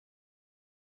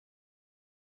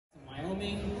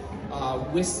Wyoming,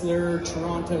 Whistler,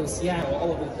 Toronto, Seattle,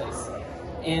 all over the place.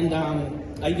 And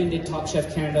I even did Top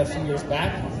Chef Canada a few years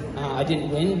back. I didn't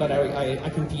win, but I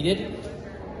competed.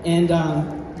 And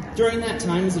during that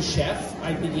time as a chef,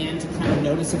 I began to kind of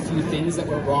notice a few things that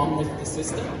were wrong with the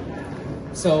system.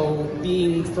 So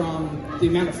being from the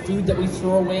amount of food that we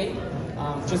throw away,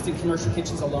 just in commercial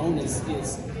kitchens alone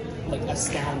is like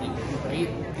astounding,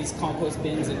 right? These compost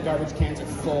bins and garbage cans are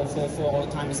full all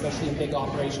the time, especially in big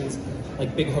operations,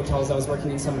 like big hotels. I was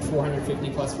working in some 450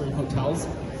 plus room hotels.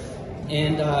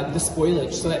 And the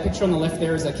spoilage. So that picture on the left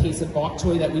there is a case of bok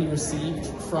choy that we received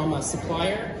from a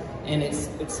supplier, and it's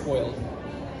spoiled.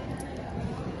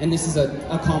 And this is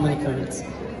a common occurrence.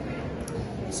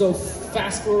 So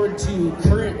fast forward to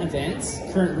current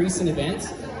recent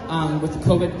events, with the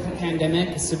COVID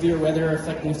pandemic, severe weather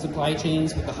affecting supply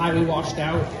chains, with the highway washed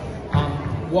out,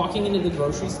 walking into the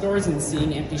grocery stores and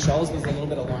seeing empty shelves was a little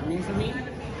bit alarming for me.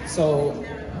 So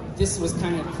this was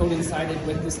kind of coincided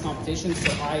with this competition,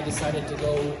 so I decided to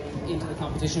go into the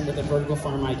competition with a vertical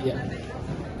farm idea.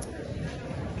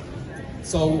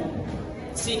 So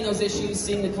seeing those issues,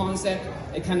 seeing the concept,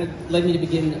 it kind of led me to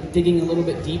begin digging a little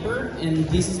bit deeper, and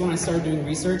this is when I started doing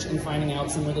research and finding out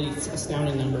some really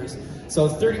astounding numbers. So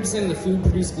 30% of the food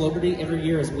produced globally every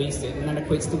year is wasted, and that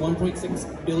equates to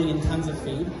 1.6 billion tons of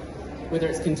food, whether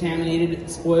it's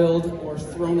contaminated, spoiled, or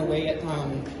thrown away at,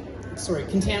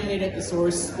 contaminated at the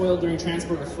source, spoiled during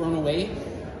transport, or thrown away.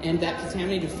 And that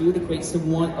contaminated food equates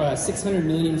to 600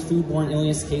 million foodborne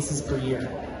illness cases per year.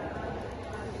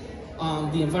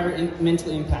 The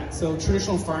environmental impact. So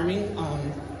traditional farming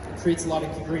creates a lot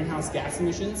of greenhouse gas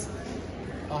emissions,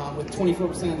 with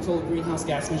 24% of total greenhouse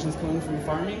gas emissions coming from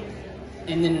farming,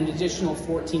 and then an additional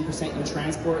 14% in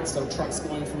transport, so trucks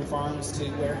going from farms to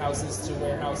warehouses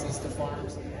to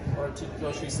farms, or to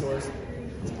grocery stores.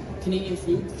 Canadian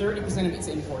food, 30% of it's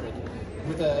imported,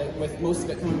 with most of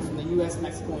it coming from the US,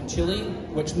 Mexico, and Chile,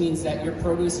 which means that your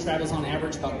produce travels on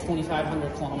average about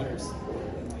 2,500 kilometers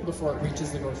before it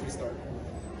reaches the grocery store.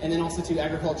 And then also too,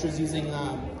 agriculture is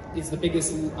the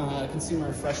biggest consumer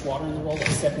of fresh water in the world at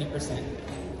 70%.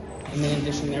 And then in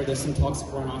addition there's some toxic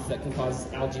runoff that can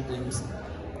cause algae blooms.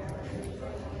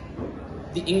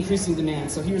 The increasing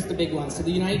demand. So here's the big one. So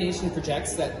the United Nations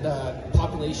projects that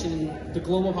the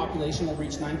global population will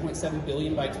reach 9.7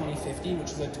 billion by 2050,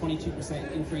 which is a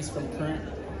 22% increase from current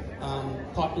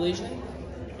population.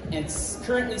 And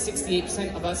currently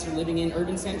 68% of us are living in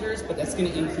urban centers, but that's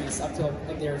going to increase up to,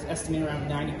 there's estimated around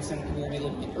 90% of people will be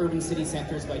living in urban city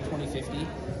centers by 2050.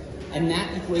 And that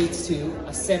equates to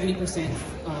a 70%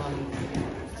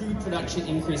 food production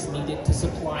increase needed to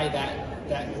supply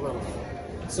that growth.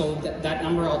 So that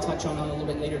number I'll touch on a little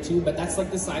bit later too, but that's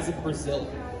like the size of Brazil.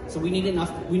 So we need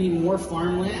more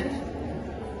farmland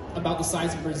about the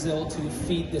size of Brazil to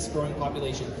feed this growing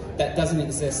population. That doesn't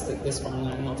exist at this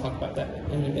farmland, and I'll talk about that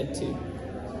in a bit too.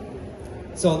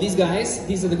 So these guys,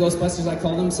 these are the Ghostbusters, I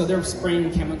call them. So they're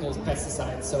spraying chemicals,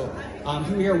 pesticides. So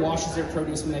who here washes their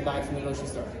produce when they buy it from the grocery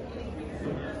store?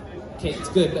 Okay, it's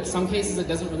good, but some cases it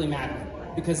doesn't really matter,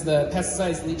 because the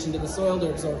pesticides leach into the soil,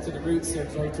 they're absorbed through the roots, they're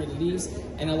absorbed through the leaves,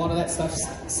 and a lot of that stuff,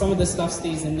 some of the stuff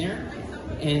stays in there,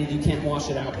 and you can't wash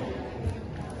it out.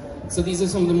 So these are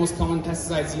some of the most common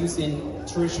pesticides used in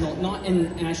traditional,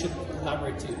 and I should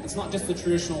elaborate too, it's not just the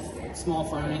traditional small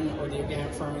farming or the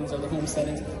organic farmings or the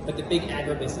homesteadings, but the big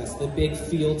agribusiness, the big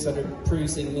fields that are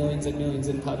producing millions and millions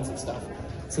and tons of stuff.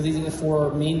 So these are the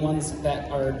four main ones that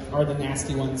are the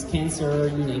nasty ones: cancer,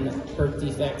 you name it, birth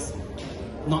defects,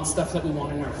 not stuff that we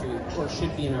want in our food or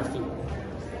should be in our food.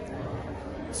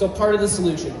 So part of the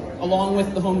solution, along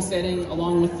with the homesteading,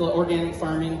 along with the organic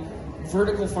farming,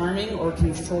 vertical farming or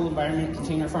controlled environment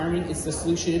container farming is the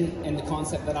solution and the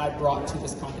concept that I brought to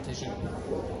this competition.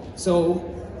 So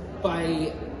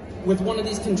with one of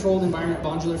these controlled environment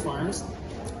modular farms,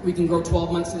 we can grow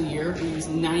 12 months of the year. We use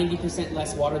 90%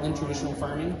 less water than traditional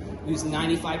farming. We use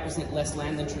 95% less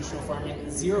land than traditional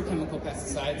farming. 0 chemical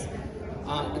pesticides.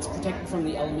 It's protected from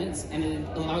the elements, and it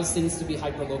allows things to be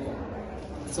hyper-local.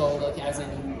 So like as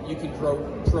in you can grow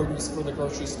produce for the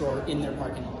grocery store in their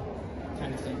parking lot,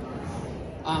 kind of thing.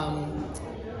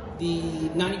 The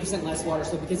 90% less water,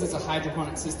 so because it's a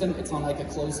hydroponic system, it's on like a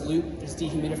closed loop. There's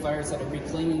dehumidifiers that are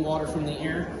reclaiming water from the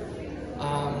air.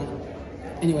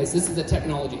 Anyways, this is the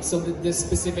technology. So this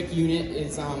specific unit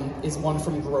is one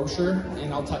from Grocer,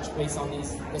 and I'll touch base on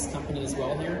this company as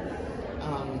well here.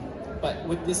 But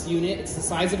with this unit, it's the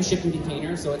size of a shipping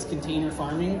container, so it's container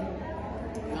farming,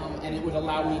 and it would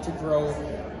allow me to grow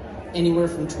anywhere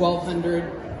from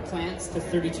 1,200 plants to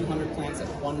 3,200 plants at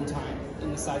one time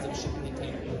in the size of a shipping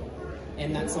container.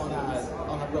 and that's on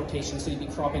a rotation, so you'd be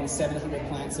cropping 700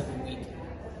 plants every week,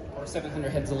 or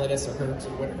 700 heads of lettuce or herbs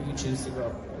or whatever you choose to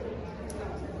grow.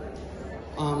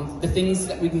 The things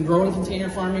that we can grow in container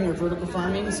farming or vertical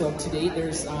farming, so to date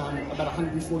there's about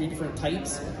 140 different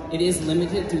types. It is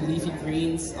limited to leafy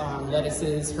greens,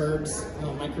 lettuces, herbs,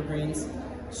 microgreens.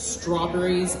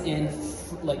 Strawberries and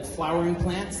like flowering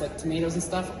plants like tomatoes and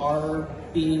stuff are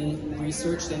being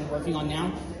researched and working on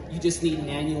now. You just need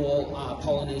manual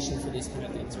pollination for these kind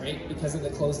of things, right? Because of the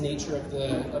closed nature of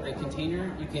the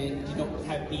container, you don't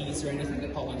have bees or anything to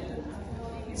pollinate.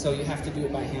 So you have to do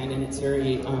it by hand, and it's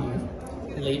very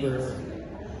labor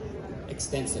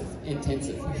intensive.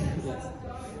 Yes.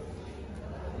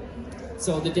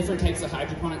 So the different types of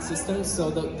hydroponic systems. So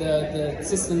the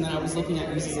system that I was looking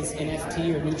at uses this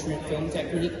NFT or nutrient film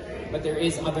technique, but there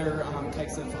is other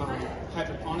types of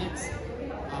hydroponics.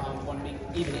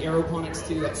 Even aeroponics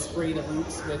too, that spray the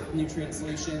roots with nutrient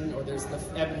solution, or there's the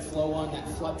ebb and flow one that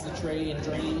floods the tray and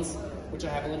drains, which I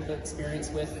have a little bit of experience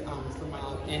with from my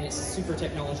lab, and it's super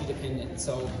technology dependent.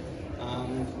 So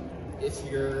if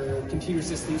your computer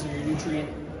systems or your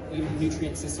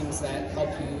nutrient systems that help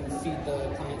you feed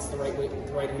the plants the right way,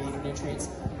 the right amount of nutrients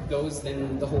goes,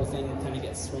 then the whole thing kind of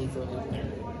gets thrown for a loop there.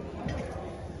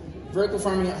 Vertical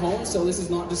farming at home, so this is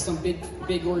not just some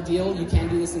big ordeal. You can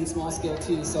do this in small scale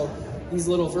too. So these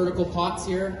little vertical pots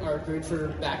here are great for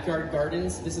backyard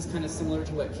gardens. This is kind of similar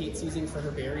to what Kate's using for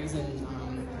her berries in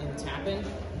Tappan.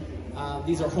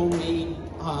 These are homemade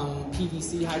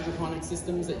PVC hydroponic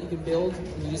systems that you can build.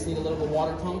 You just need a little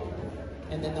water pump.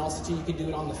 And then also too, you could do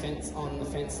it on the fence. On the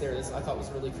fence there is, I thought was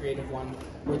a really creative one,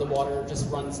 where the water just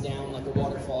runs down like a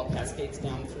waterfall, it cascades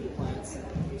down through the plants.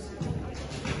 It's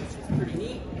pretty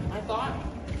neat, I thought.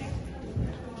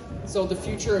 So the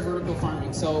future of vertical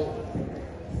farming. So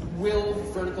will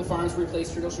vertical farms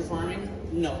replace traditional farming?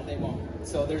 No, they won't.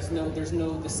 So there's no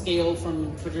the scale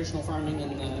from traditional farming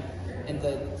and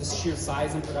the sheer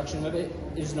size and production of it.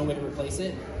 There's no way to replace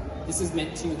it. This is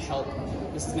meant to help.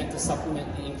 This is meant to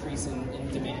supplement the increase in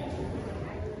demand.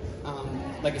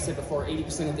 Like I said before,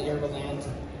 80% of the arable land,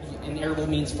 and arable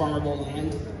means farmable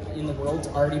land in the world, is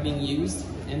already being used,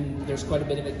 and there's quite a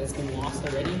bit of it that's been lost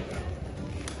already.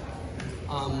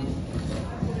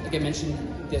 Like I mentioned,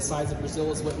 the size of Brazil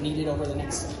is what needed over the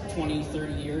next 20,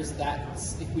 30 years.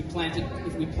 That's if we planted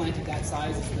that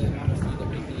size, is the amount of food that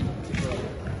we need to grow.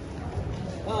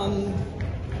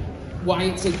 Why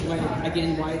it's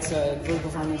vertical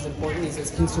farming is important is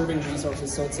it's conserving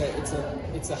resources. So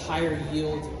it's a higher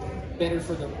yield, better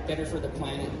for the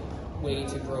planet way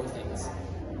to grow things.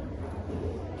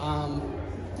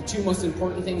 The two most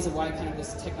important things of why kind of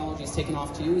this technology is taken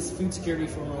off too is food security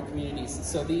for remote communities.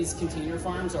 So these container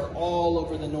farms are all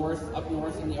over the north, up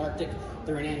north in the Arctic.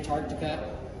 They're in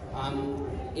Antarctica.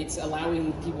 It's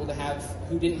allowing people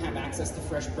who didn't have access to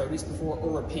fresh produce before, or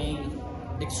were paying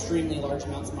extremely large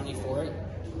amounts of money for it,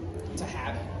 to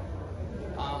have it.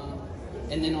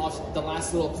 And then the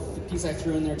last little piece I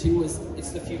threw in there too was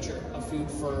it's the future of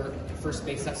food for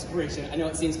space exploration. I know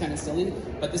it seems kind of silly,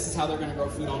 but this is how they're going to grow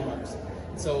food on Mars.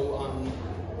 So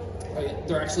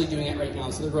they're actually doing it right now.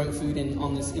 So they're growing food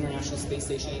on this International Space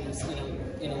Station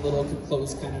in a little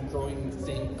closed kind of growing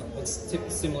thing that's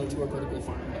similar to a vertical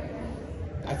farm.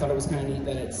 But I thought it was kind of neat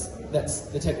that that's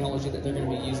the technology that they're going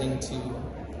to be using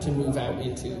to move out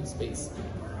into space.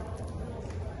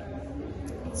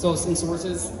 So some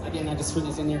sources, again, I just threw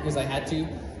these in there because I had to.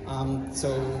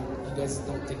 So you guys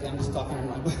don't think I'm just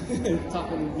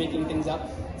talking, making things up.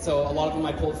 So a lot of them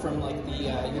I pulled from like the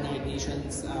United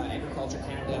Nations, Agriculture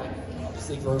Canada,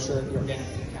 obviously Grocer, the Organic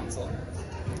Food Council.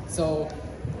 So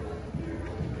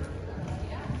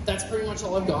that's pretty much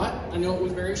all I've got. I know it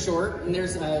was very short, and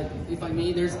there's, if I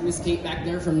may, there's Miss Kate back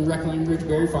there from Recline Ridge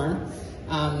Berry Farm.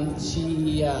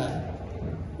 She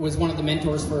was one of the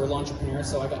mentors for Launch-a-Preneur,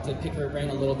 so I got to pick her brain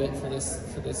a little bit for this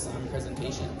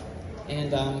presentation.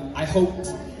 And I hoped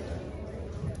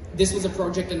this was a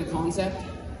project and a concept.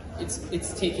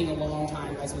 It's taking a long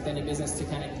time, as with any business, to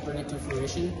kind of bring it to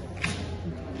fruition.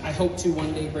 I hope to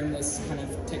one day bring this kind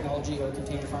of technology or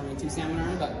container farming to Salmon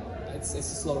Arm, but it's a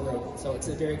slow road. So it's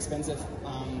a very expensive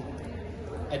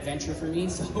adventure for me.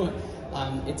 So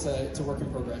it's a work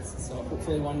in progress. So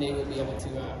hopefully one day we'll be able to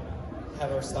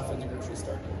have our stuff in the grocery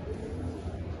store.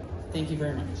 Thank you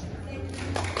very much.